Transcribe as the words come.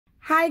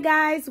Hi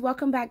guys,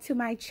 welcome back to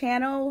my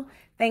channel.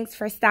 Thanks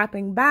for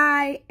stopping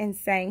by and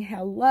saying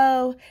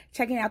hello,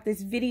 checking out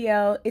this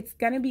video. It's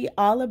gonna be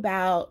all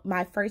about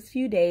my first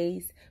few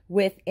days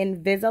with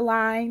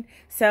Invisalign.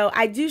 So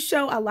I do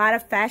show a lot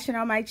of fashion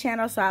on my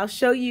channel, so I'll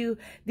show you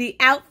the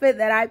outfit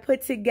that I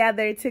put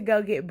together to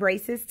go get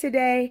braces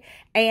today.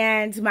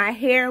 And my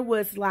hair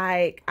was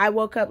like, I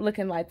woke up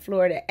looking like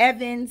Florida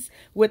Evans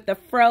with the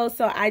fro,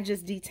 so I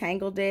just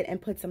detangled it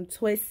and put some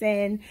twists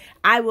in.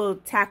 I will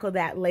tackle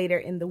that later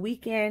in the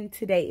weekend.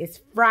 Today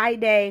is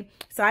Friday,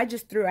 so I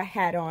just threw a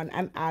hat on.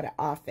 I'm out of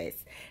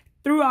office.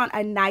 Threw on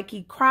a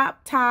Nike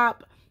crop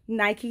top,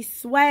 Nike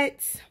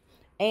sweats,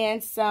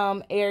 and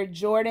some Air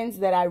Jordans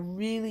that I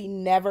really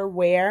never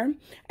wear.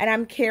 And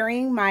I'm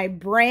carrying my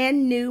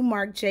brand new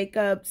Marc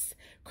Jacobs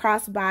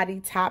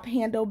crossbody top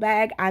handle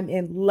bag. I'm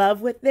in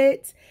love with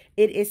it.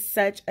 It is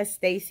such a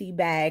Stacy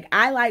bag.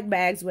 I like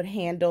bags with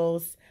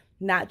handles,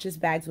 not just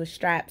bags with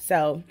straps.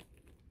 So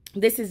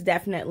this is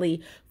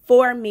definitely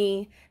for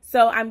me.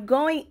 So I'm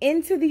going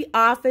into the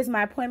office.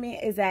 My appointment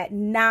is at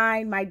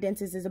 9. My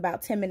dentist is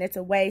about 10 minutes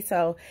away.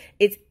 So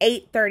it's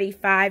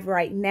 8:35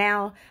 right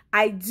now.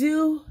 I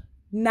do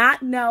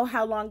not know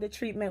how long the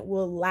treatment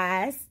will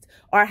last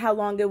or how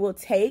long it will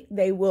take.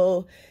 They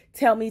will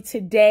tell me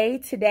today.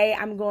 Today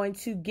I'm going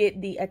to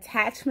get the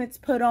attachments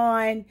put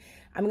on.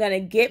 I'm going to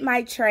get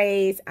my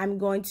trays. I'm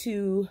going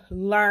to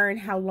learn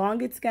how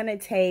long it's going to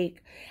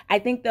take. I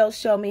think they'll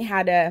show me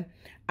how to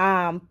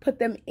put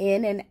them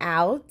in and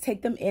out,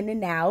 take them in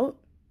and out.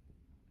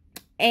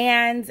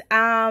 And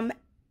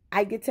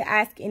I get to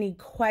ask any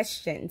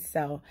questions.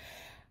 So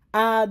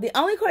the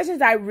only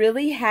questions I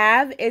really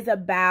have is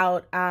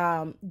about,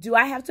 do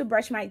I have to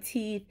brush my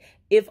teeth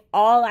if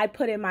all I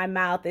put in my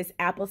mouth is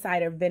apple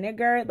cider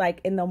vinegar?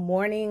 Like in the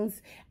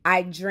mornings,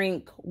 I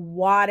drink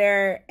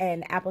water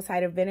and apple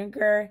cider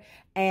vinegar.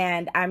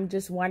 And I'm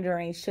just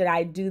wondering, should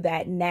I do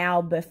that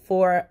now,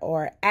 before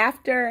or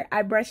after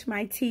I brush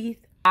my teeth?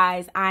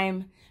 Guys,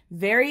 I'm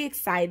very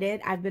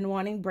excited. I've been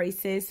wanting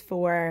braces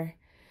for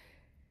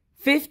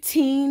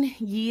 15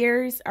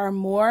 years or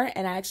more.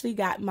 And I actually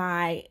got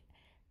my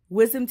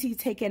wisdom teeth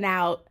taken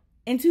out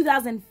in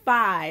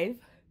 2005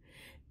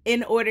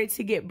 in order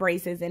to get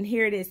braces. And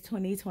here it is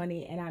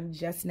 2020 and I'm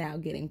just now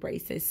getting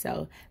braces.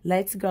 So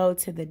let's go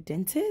to the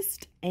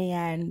dentist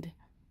and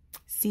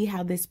see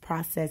how this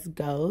process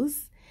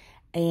goes.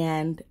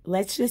 And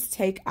let's just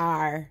take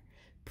our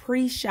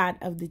pre-shot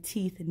of the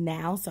teeth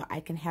now so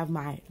I can have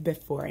my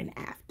before and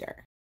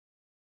after.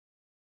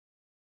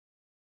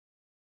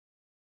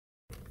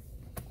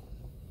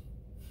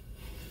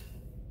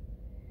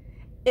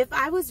 If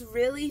I was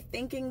really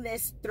thinking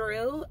this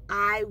through,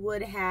 I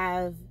would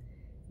have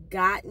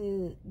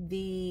gotten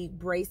the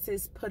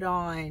braces put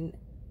on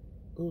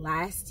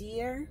last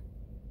year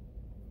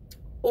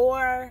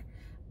or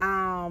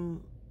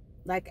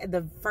like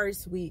the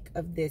first week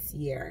of this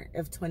year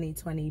of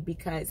 2020,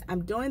 because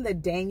I'm doing the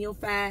Daniel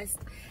fast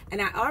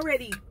and I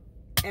already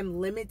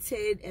am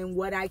limited in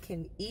what I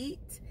can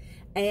eat.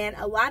 And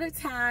a lot of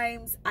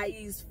times I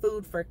use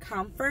food for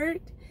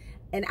comfort.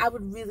 And I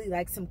would really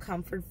like some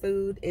comfort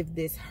food if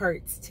this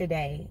hurts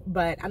today.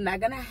 But I'm not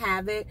going to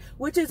have it,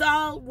 which is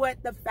all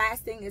what the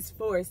fasting is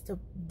for, is to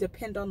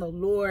depend on the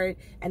Lord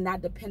and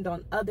not depend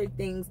on other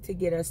things to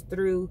get us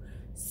through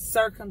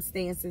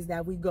circumstances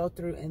that we go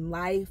through in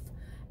life.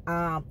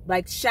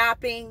 Like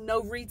shopping,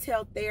 no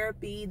retail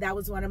therapy. That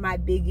was one of my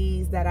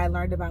biggies that I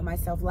learned about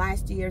myself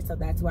last year. So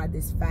that's why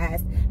this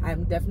fast,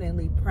 I'm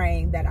definitely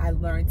praying that I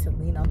learn to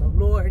lean on the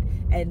Lord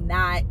and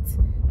not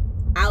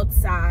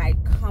outside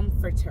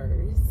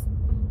comforters.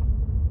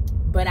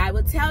 But I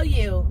will tell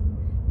you,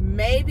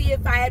 maybe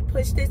if I had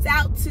pushed this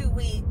out 2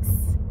 weeks,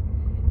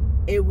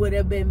 it would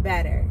have been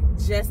better,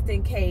 just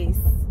in case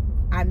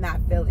I'm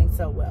not feeling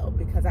so well,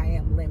 because I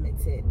am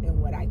limited in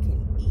what I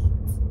can eat.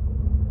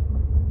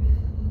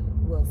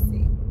 We'll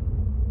see.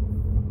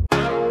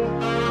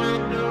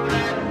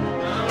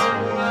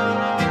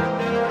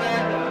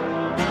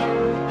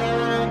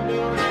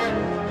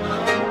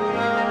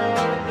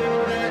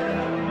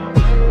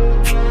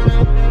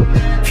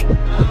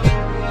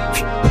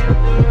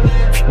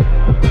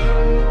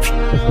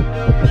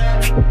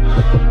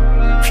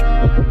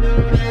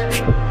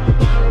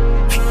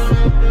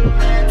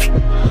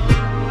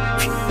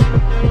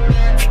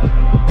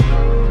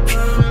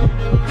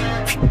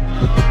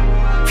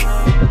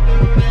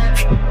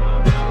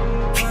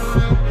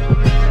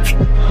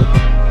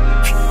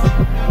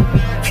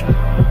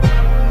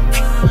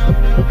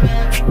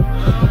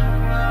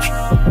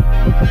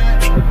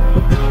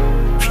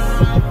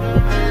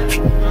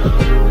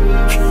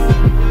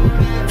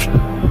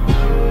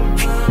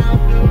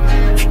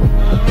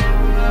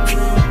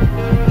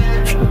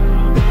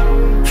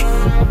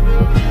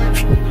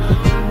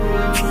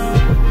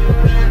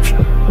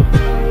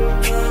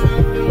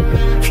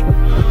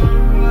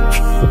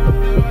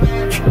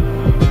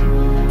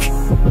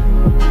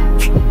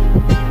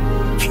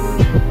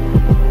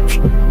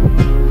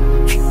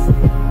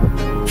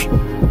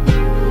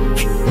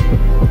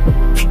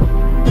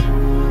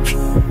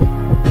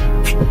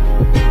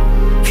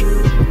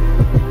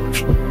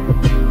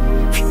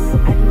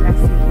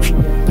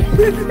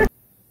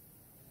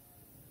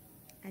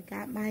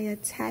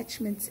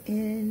 attachments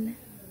in.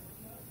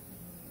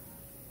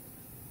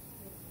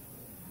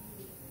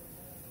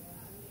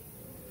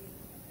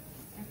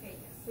 Okay,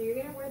 so you're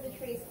gonna wear the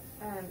trays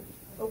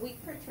a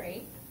week per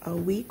tray. A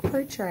week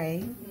per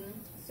tray.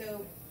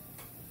 So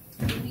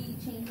you'll be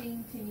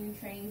changing to new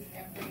trays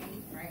every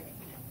Friday.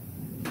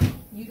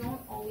 You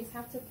don't always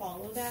have to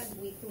follow that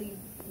weekly,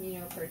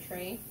 per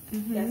tray.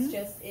 That's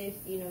just if,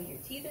 your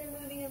teeth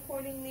are moving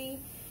accordingly.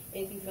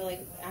 If you feel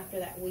like after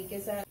that week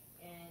is up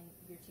and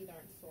your teeth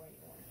aren't sore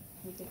anymore,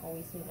 we can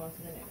always move on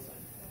to the next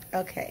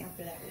one. Okay.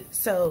 After that week.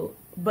 So,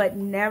 but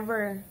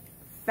never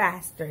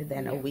faster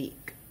than a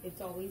week.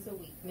 It's always a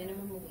week,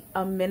 minimum a week.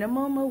 A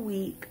minimum a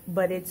week,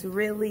 but it's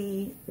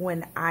really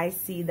when I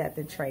see that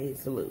the tray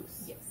is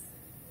loose. Yes.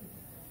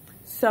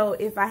 So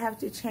if I have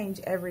to change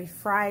every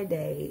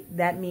Friday,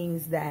 that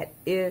means that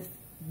if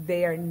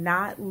they're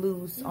not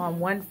loose on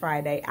one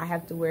Friday, I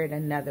have to wear it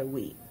another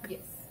week. Yes.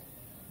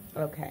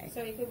 Okay.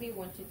 So it could be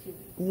 1 to 2 weeks.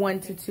 1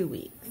 to 2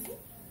 weeks.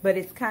 But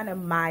it's kind of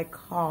my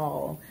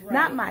call. Right.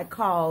 Not my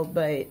call,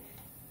 but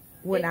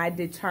when I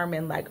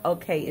determine, like,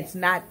 okay, it's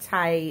not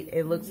tight.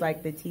 It looks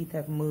like the teeth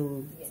have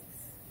moved. Yes.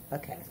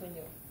 Okay. That's when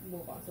you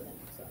move on to the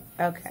next one.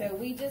 Okay. So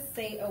we just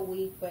say a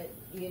week, but,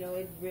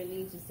 it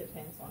really just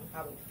depends on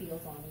how it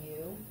feels on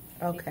you.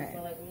 Okay. If you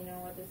feel like, you know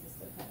what, this is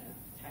still kind of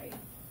tight.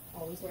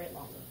 Always wear it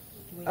longer.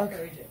 We Okay.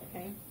 encourage it,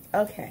 okay?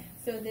 Okay.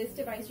 So this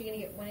device, you're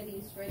going to get one of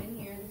these right in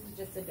here. This is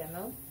just a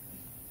demo.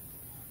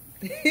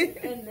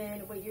 And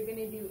then what you're going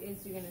to do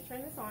is you're going to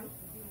turn this on.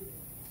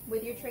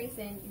 With your trays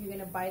in, you're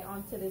going to bite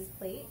onto this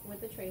plate with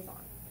the trays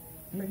on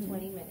for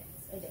 20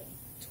 minutes a day.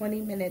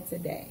 20 minutes a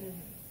day.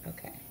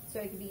 Okay. So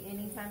it could be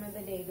any time of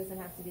the day. It doesn't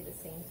have to be the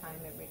same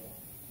time every day.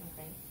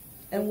 Okay.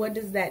 And what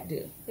does that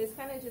do? This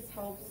kind of just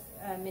helps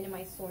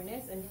minimize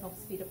soreness and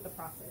helps speed up the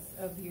process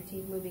of your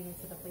teeth moving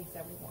into the place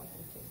that we want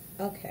them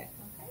to. Okay.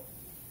 Okay.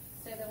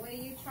 So the way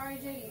you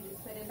charge it, you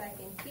just put it back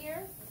in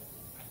here,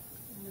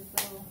 in this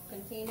little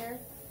container,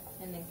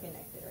 and then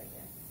connect it right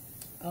here.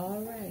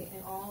 All right.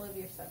 And all of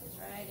your stuff is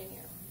right in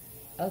here.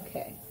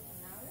 Okay.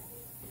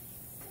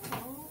 So,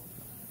 I'll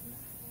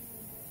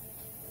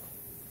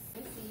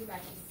see you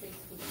back in 6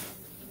 weeks.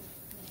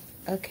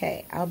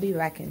 Okay, I'll be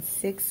back in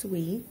 6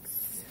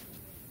 weeks.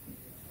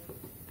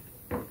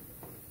 I'm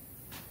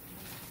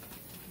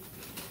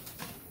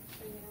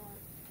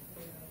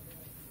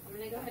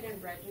going to go ahead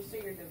and register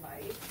your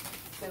device.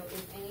 So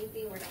if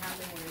anything were to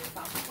happen when it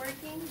stops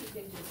working, you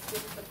can just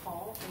skip the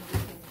call and we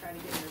can try to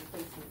get a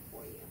replacement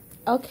for you.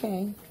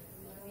 Okay.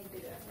 Let me do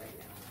that right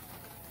now.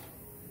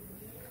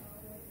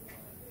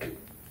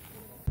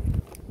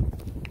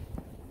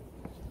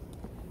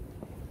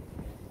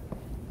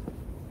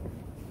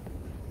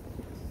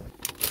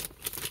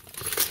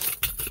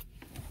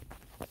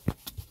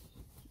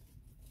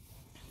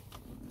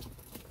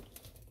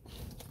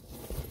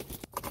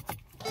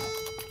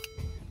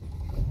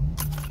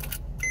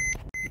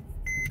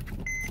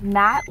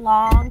 Not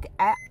long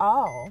at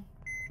all.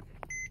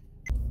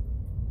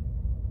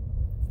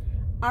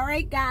 All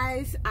right,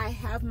 guys, I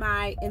have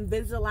my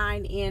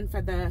Invisalign in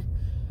for the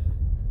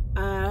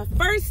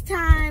first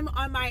time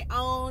on my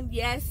own.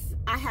 Yes,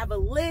 I have a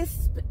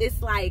lisp.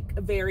 It's like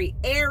very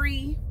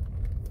airy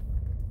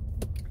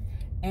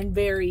and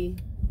very,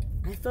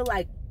 I feel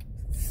like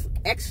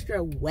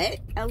extra wet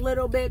a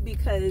little bit,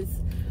 because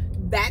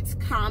that's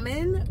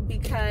common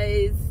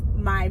because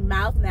my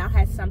mouth now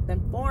has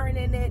something foreign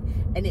in it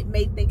and it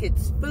may think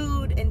it's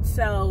food, and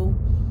so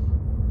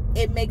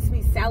it makes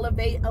me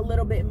salivate a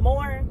little bit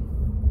more.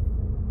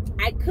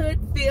 I could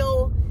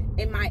feel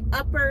in my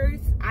uppers,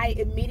 I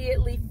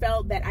immediately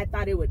felt that I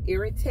thought it would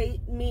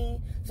irritate me,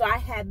 so I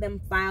had them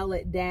file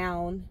it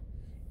down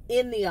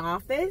in the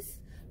office.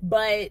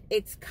 But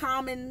it's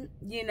common,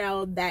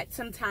 that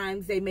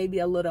sometimes they may be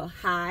a little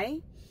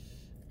high,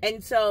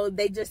 and so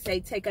they just say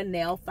take a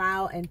nail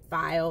file and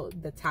file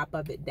the top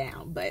of it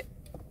down. But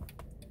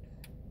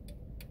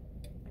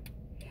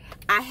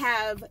I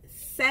have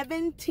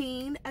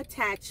 17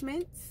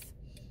 attachments,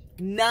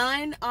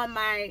 none on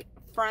my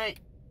front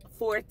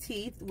 4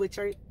 teeth, which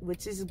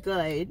is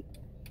good.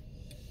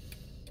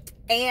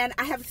 And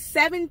I have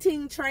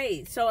 17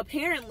 trays. So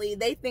apparently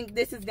they think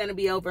this is going to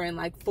be over in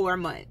like 4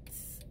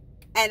 months.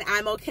 And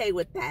I'm okay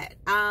with that.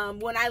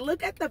 When I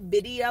look at the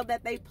video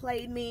that they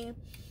played me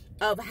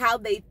of how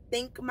they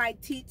think my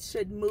teeth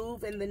should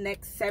move in the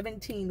next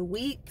 17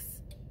 weeks,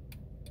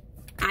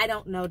 I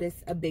don't notice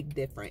a big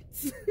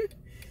difference.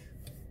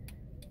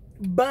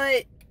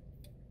 But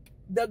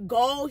the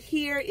goal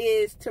here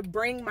is to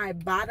bring my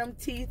bottom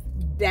teeth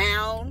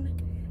down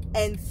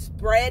and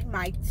spread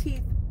my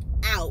teeth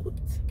out.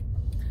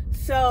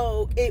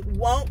 So it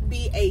won't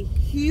be a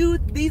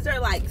huge, these are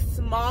like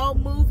small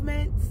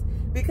movements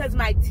because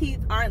my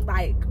teeth aren't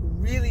like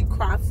really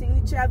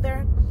crossing each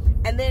other.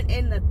 And then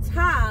in the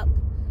top,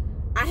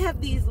 I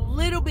have these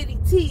little bitty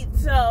teeth,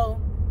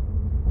 so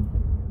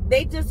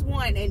they just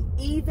want an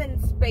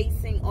even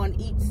spacing on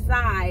each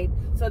side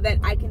so that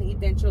I can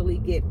eventually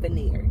get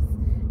veneers.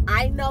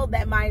 I know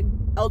that my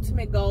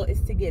ultimate goal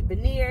is to get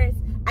veneers.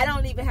 I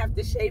don't even have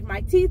to shave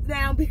my teeth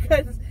down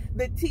because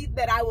the teeth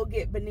that I will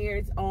get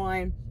veneers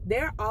on,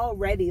 they're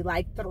already,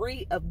 like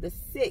 3 of the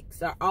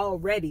 6 are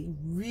already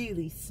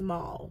really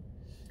small.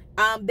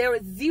 There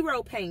was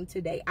 0 pain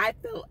today. I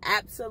felt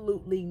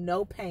absolutely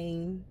no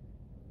pain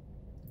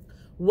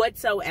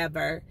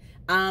whatsoever.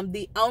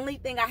 The only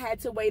thing I had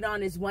to wait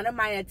on is one of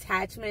my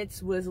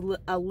attachments was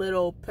a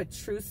little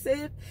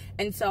protrusive,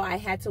 and so I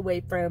had to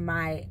wait for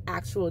my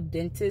actual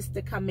dentist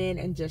to come in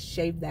and just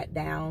shave that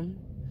down.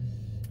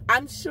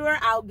 I'm sure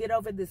I'll get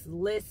over this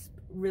lisp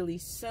really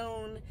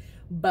soon,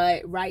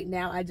 but right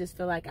now I just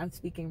feel like I'm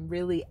speaking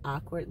really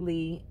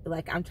awkwardly,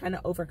 like I'm trying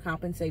to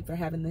overcompensate for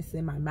having this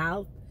in my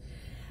mouth.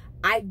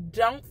 I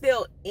don't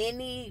feel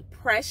any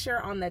pressure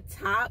on the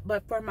top,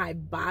 but for my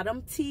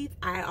bottom teeth,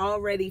 I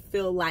already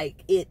feel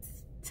like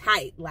it's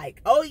tight.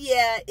 Like, oh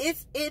yeah,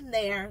 it's in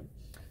there.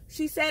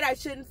 She said I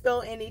shouldn't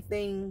feel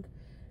anything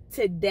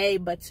today,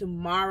 but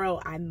tomorrow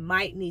I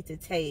might need to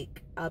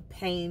take a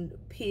pain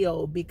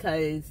pill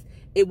because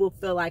it will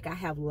feel like I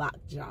have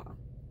lockjaw.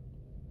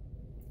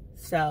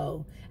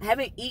 So I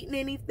haven't eaten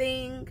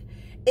anything.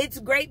 It's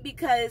great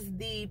because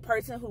the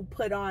person who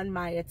put on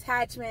my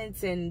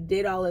attachments and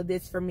did all of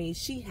this for me,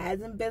 she has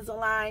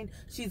Invisalign.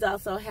 She's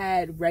also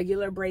had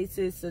regular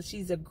braces, so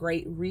she's a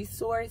great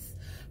resource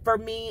for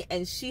me.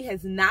 And she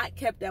has not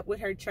kept up with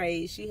her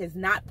trays. She has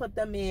not put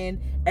them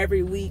in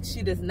every week.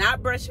 She does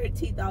not brush her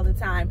teeth all the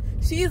time.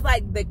 She's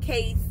like the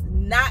case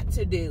not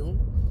to do.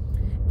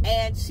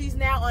 And she's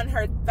now on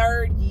her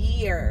 3rd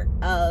year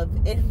of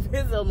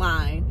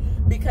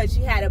Invisalign because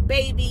she had a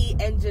baby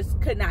and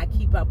just could not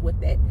keep up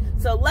with it.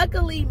 So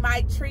luckily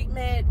my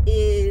treatment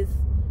is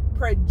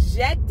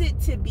projected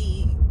to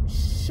be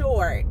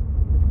short,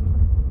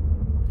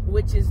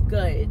 which is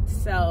good.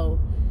 So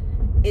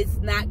it's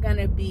not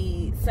gonna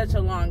be such a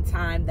long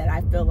time that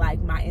I feel like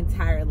my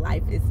entire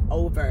life is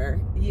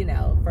over, you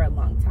know, for a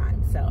long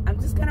time. So I'm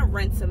just gonna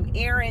run some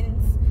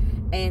errands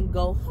and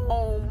go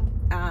home,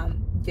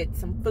 get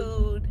some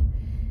food,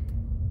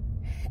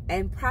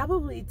 and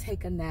probably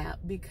take a nap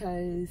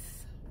because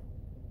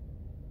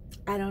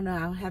I don't know, I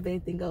don't have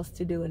anything else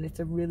to do and it's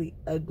a really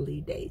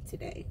ugly day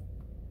today.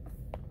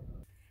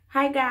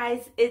 Hi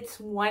guys, it's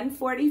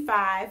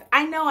 1:45.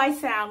 I know I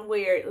sound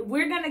weird.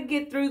 We're gonna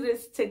get through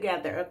this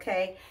together,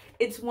 okay?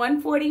 It's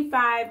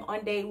 1:45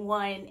 on day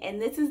 1,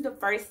 and this is the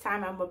first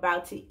time I'm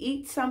about to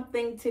eat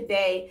something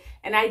today,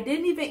 and I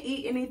didn't even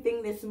eat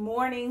anything this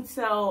morning,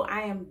 so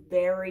I am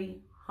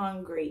very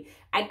hungry.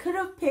 I could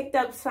have picked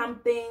up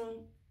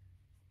something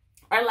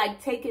or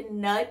like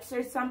taken nuts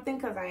or something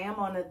because I am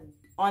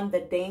on the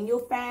Daniel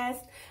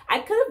fast. I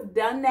could have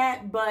done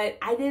that, but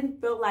I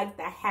didn't feel like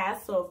the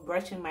hassle of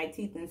brushing my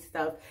teeth and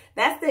stuff.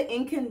 That's the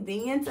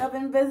inconvenience of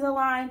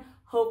Invisalign.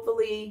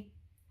 Hopefully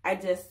I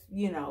just,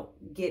 you know,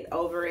 get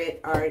over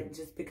it or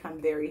just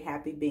become very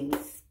happy being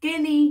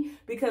skinny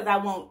because I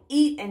won't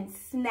eat and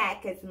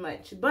snack as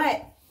much.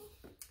 But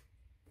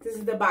this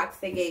is the box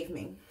they gave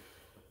me.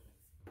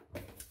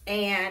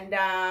 And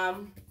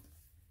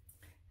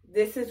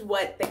this is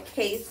what the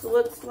case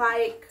looks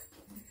like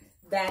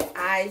that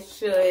I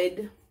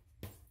should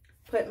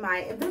put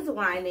my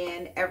Invisalign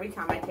in every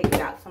time I take it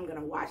out. So I'm going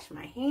to wash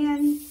my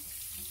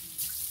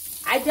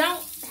hands. I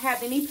don't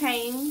have any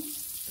pain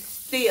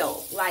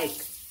still,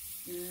 like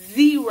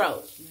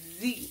zero.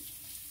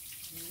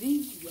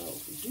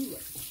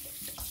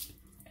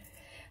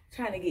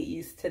 Trying to get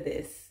used to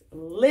this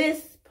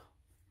lisp.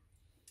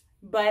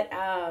 But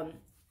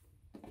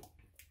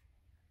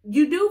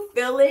you do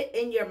feel it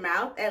in your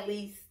mouth, at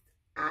least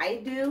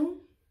I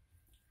do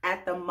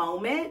at the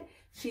moment.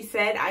 She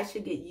said I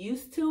should get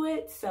used to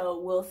it, so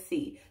we'll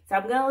see. So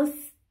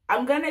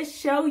I'm gonna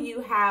show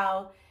you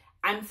how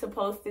I'm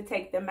supposed to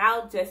take them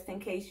out, just in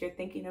case you're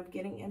thinking of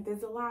getting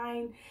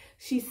Invisalign.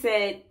 She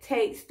said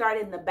start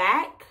in the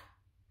back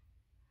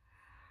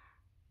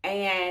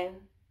and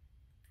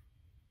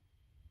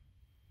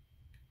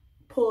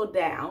pull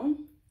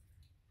down.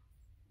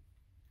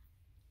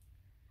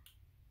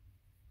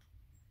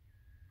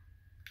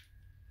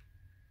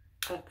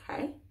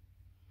 Okay.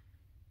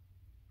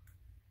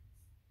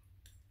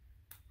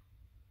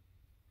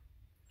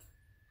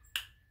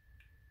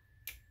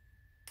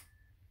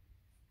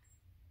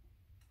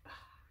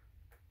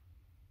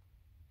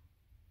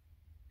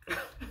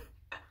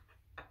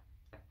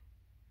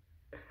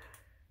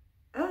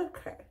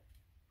 Okay.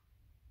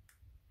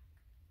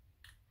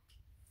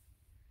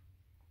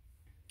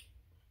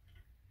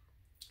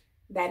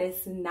 That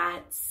is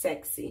not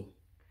sexy.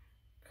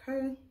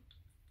 Okay.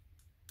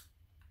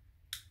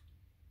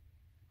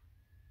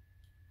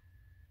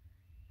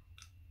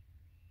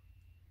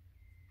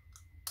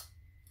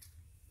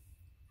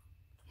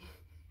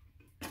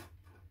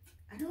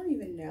 I don't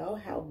even know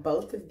how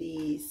both of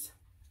these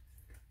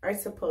are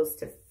supposed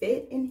to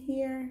fit in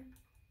here.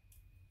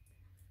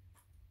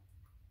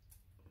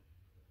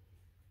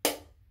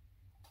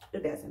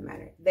 It doesn't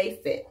matter. They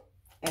fit.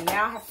 And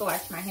now I have to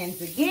wash my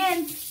hands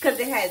again because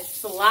it has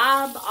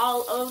slob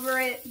all over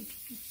it.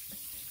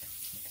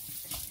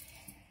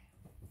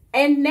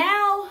 And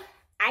now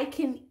I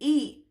can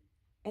eat.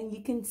 And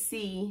you can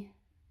see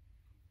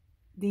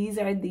These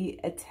are the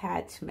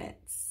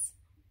attachments.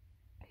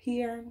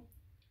 Here,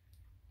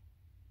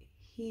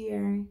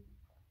 here.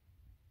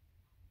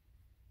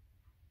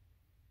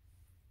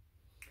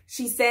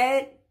 She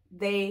said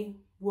they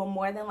will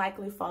more than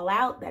likely fall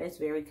out. That is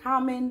very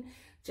common.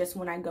 Just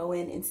when I go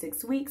in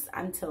 6 weeks,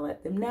 I'm to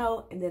let them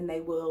know, and then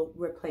they will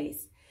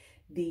replace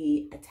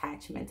the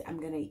attachment. I'm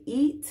gonna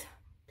eat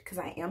because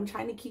I am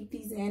trying to keep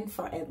these in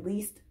for at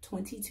least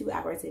 22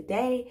 hours a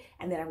day,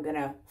 and then I'm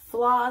gonna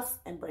floss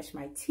and brush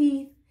my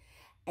teeth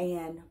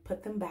and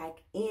put them back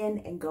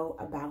in and go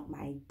about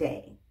my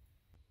day.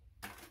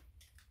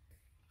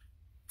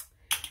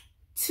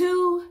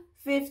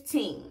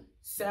 2:15.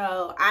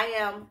 So I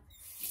am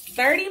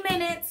 30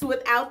 minutes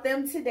without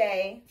them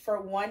today for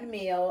one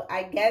meal.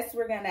 I guess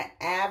we're gonna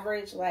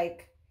average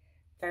like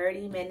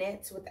 30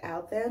 minutes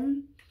without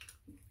them.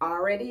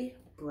 Already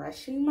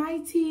brushing my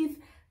teeth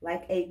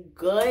like a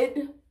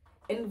good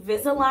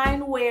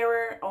Invisalign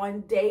wearer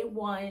on day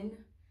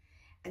 1.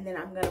 And then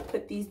I'm gonna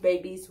put these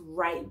babies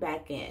right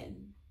back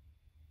in.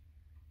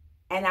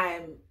 And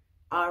I'm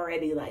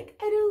already like,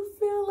 I don't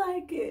feel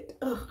like it.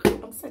 Ugh,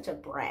 I'm such a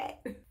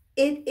brat.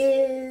 It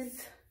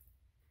is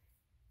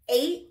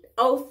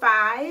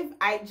 8:05.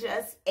 I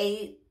just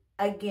ate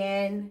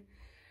again,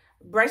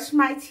 brushed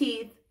my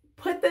teeth,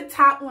 put the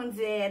top ones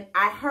in.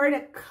 I heard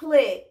a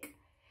click,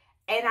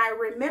 and I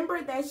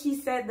remembered that she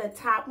said the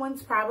top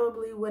ones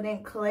probably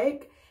wouldn't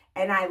click.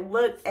 And I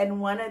looked, and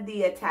one of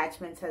the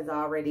attachments has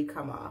already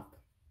come off.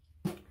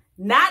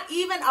 Not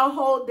even a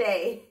whole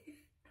day.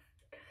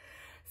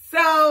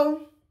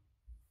 So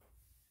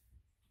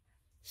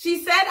she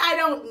said I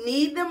don't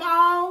need them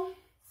all.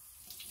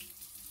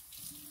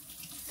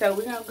 So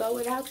we're going to go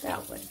without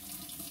that one.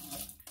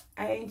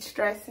 I ain't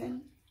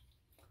stressing,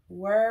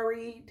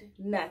 worried,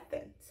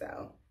 nothing.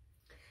 So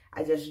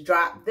I just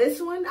dropped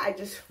this one. I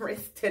just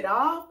rinsed it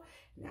off.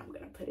 Now I'm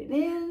going to put it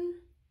in.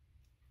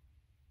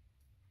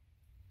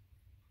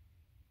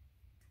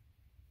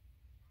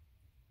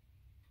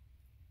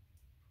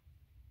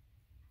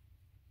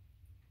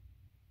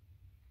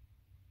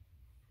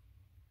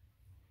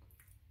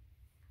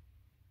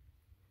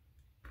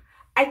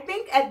 I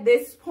think at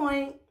this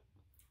point,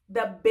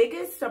 the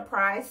biggest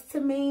surprise to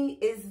me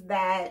is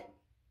that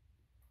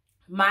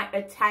my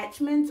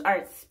attachments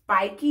are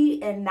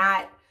spiky and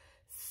not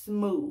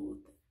smooth.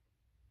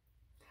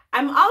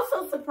 I'm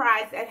also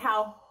surprised at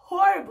how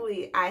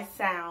horribly I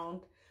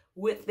sound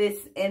with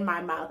this in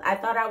my mouth. I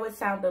thought I would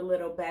sound a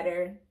little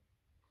better,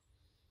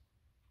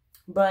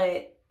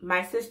 but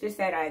my sister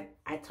said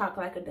I talk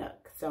like a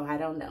duck, so I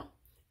don't know.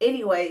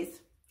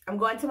 Anyways, I'm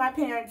going to my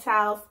parents'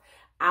 house.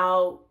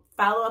 I'll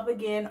follow up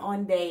again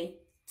on day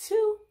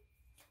 2.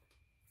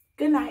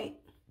 Good night.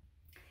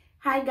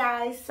 Hi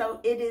guys, so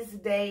it is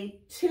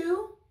day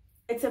 2.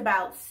 It's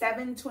about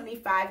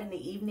 7:25 in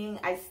the evening.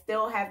 I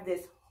still have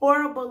this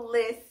horrible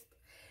lisp.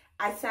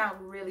 I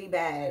sound really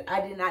bad.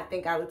 I did not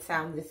think I would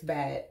sound this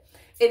bad.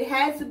 It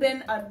has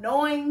been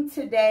annoying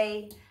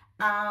today,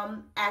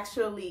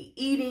 actually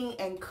eating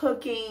and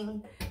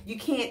cooking. You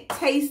can't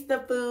taste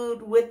the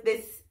food with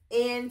this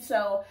in,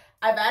 so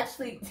I've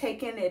actually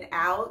taken it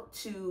out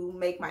to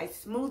make my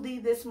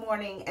smoothie this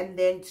morning and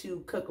then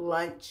to cook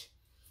lunch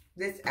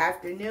this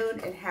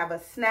afternoon and have a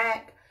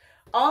snack.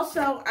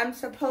 Also, I'm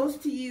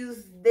supposed to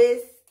use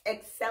this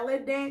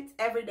Excelident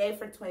every day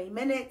for 20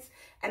 minutes,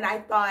 and I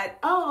thought,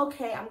 oh,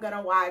 okay, I'm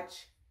gonna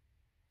watch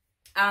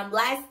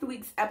last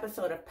week's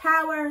episode of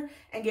Power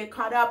and get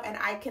caught up, and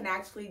I can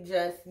actually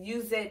just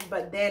use it.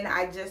 But then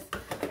I just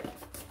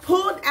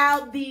pulled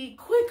out the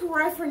quick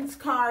reference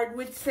card,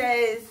 which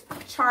says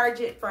charge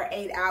it for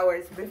 8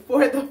 hours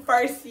before the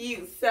first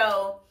use.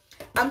 So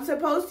I'm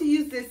supposed to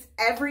use this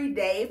every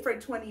day for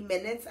 20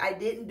 minutes. I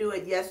didn't do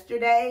it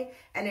yesterday,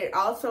 and it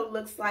also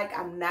looks like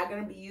I'm not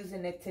going to be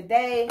using it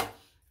today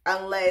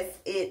unless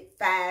it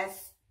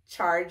fast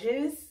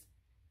charges.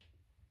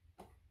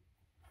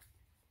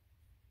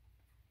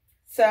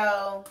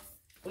 So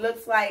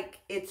looks like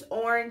it's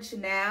orange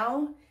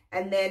now,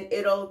 and then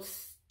it'll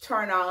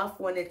turn off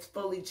when it's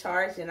fully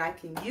charged and I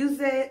can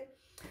use it.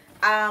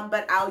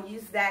 But I'll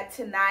use that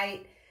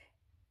tonight.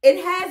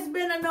 It has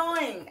been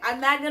annoying, I'm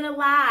not gonna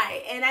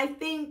lie. And I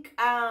think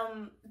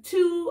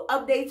 2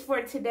 updates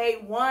for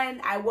today.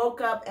 One, I woke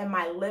up and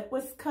my lip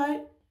was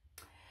cut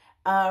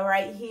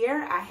right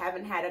here. I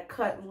haven't had a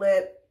cut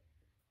lip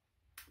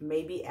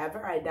maybe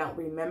ever, I don't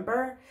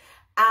remember.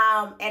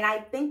 And I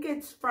think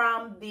it's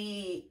from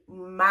the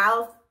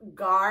mouth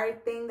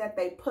guard thing that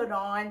they put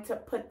on to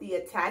put the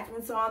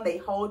attachments on. They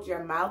hold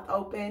your mouth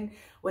open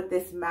with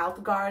this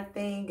mouth guard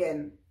thing,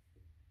 and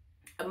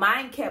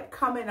mine kept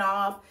coming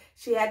off.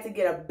 She had to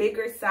get a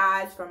bigger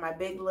size for my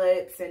big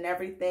lips and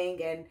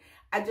everything, and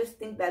I just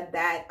think that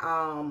that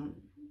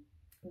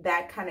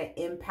kind of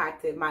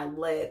impacted my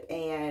lip.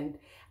 And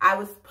I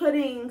was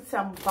putting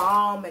some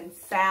balm and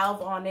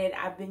salve on it.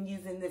 I've been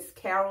using this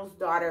Carol's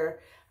Daughter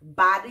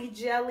body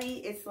jelly.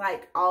 It's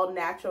like all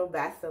natural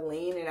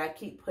Vaseline, and I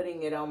keep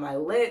putting it on my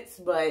lips,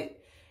 but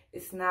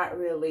it's not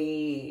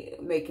really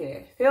making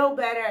it feel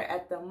better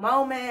at the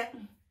moment.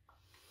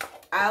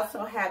 I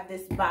also have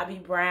this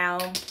Bobbi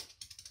Brown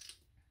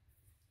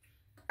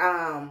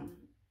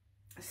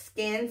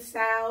skin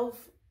salve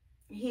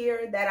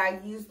here that I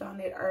used on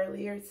it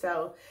earlier.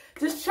 So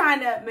just trying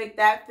to make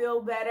that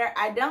feel better.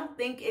 I don't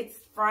think it's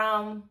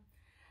from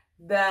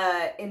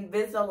the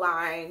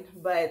Invisalign,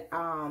 but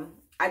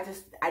I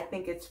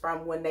think it's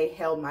from when they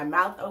held my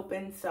mouth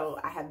open. So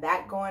I have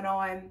that going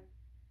on.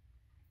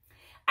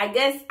 I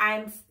guess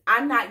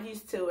I'm not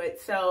used to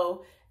it.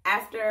 So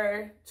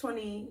after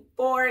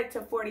 24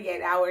 to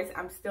 48 hours,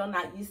 I'm still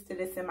not used to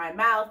this in my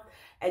mouth.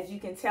 As you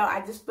can tell,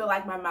 I just feel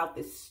like my mouth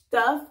is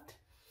stuffed.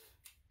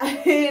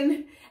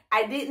 And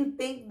I didn't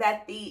think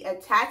that the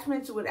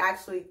attachments would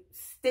actually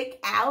stick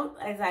out,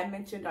 as I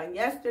mentioned on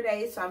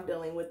yesterday. So I'm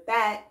dealing with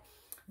that.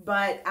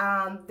 But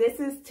this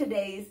is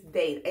today's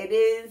date.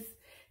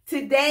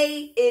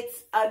 Today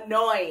it's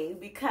annoying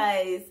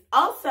because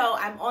also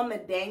I'm on the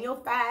Daniel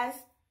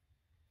fast.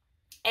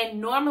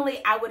 And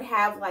normally I would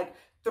have like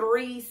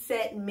 3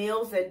 set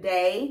meals a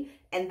day,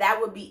 and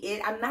that would be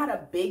it. I'm not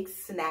a big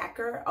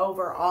snacker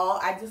overall.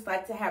 I just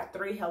like to have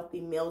 3 healthy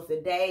meals a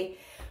day.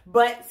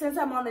 But since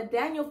I'm on the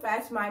Daniel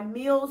fast, my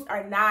meals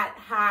are not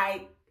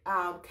high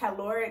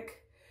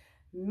caloric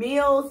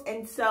meals.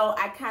 And so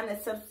I kind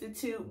of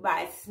substitute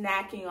by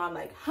snacking on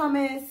like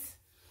hummus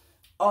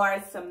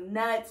or some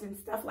nuts and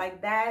stuff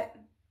like that.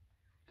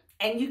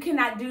 And you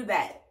cannot do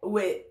that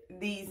with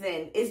these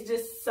in. It's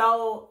just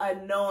so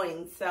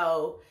annoying.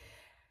 So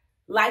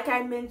like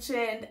I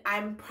mentioned,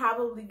 I'm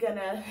probably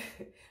gonna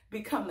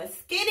become a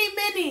skinny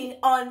mini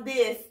on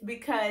this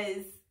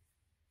because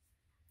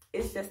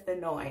it's just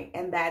annoying.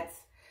 And that's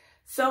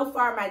so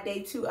far my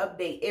day 2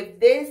 update. If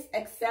this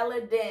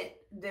Acceladent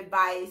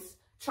device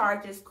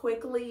charges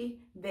quickly,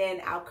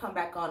 then I'll come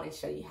back on and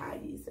show you how I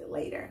use it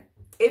later.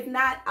 If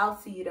not, I'll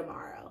see you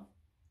tomorrow.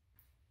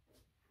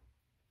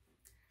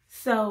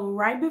 So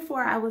right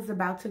before I was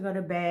about to go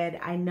to bed,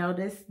 I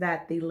noticed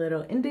that the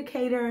little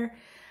indicator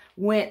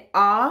went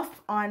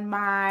off on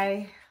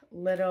my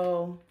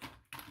little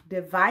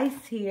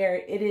device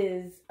here. It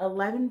is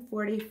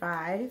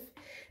 11:45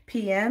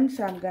 p.m.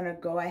 So I'm going to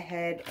go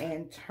ahead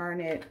and turn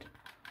it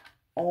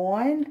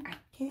on. I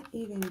can't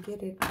even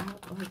get it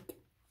out. Like,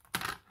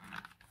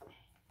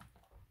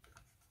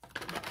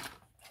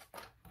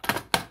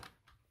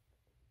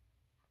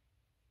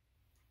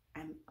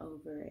 I'm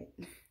over it.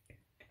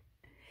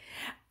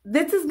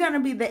 This is going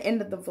to be the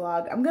end of the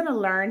vlog. I'm going to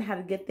learn how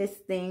to get this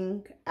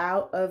thing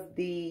out of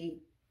the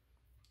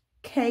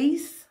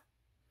case.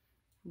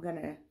 I'm going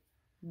to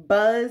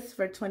buzz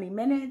for 20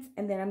 minutes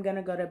and then I'm going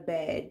to go to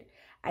bed.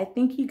 I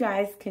think you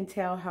guys can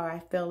tell how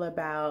I feel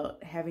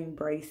about having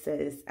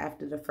braces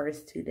after the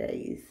first 2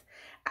 days.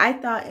 I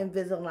thought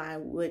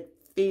Invisalign would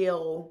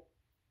feel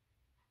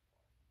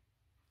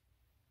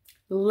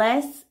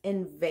less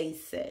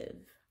invasive.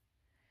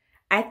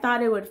 I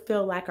thought it would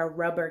feel like a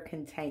rubber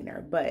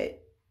container, but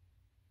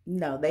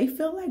no, they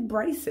feel like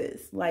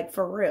braces, like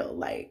for real.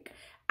 Like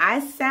I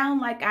sound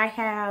like I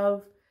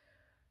have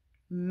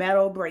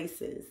metal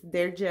braces.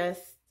 They're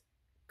just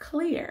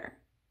clear.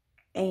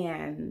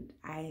 And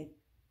I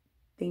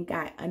think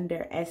I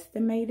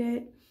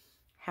underestimated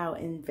how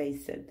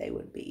invasive they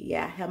would be.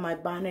 Yeah, I have my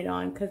bonnet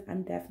on because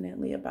I'm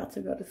definitely about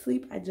to go to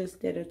sleep. I just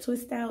did a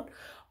twist out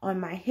on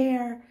my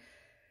hair.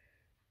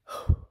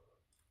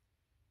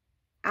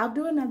 I'll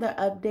do another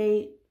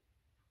update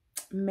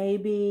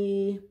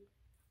maybe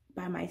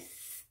by my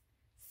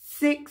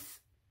 6th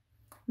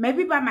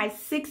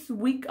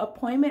week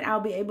appointment.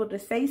 I'll be able to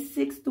say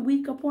 6th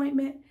week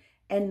appointment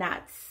and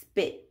not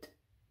spit.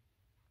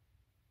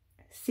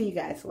 See you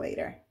guys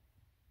later.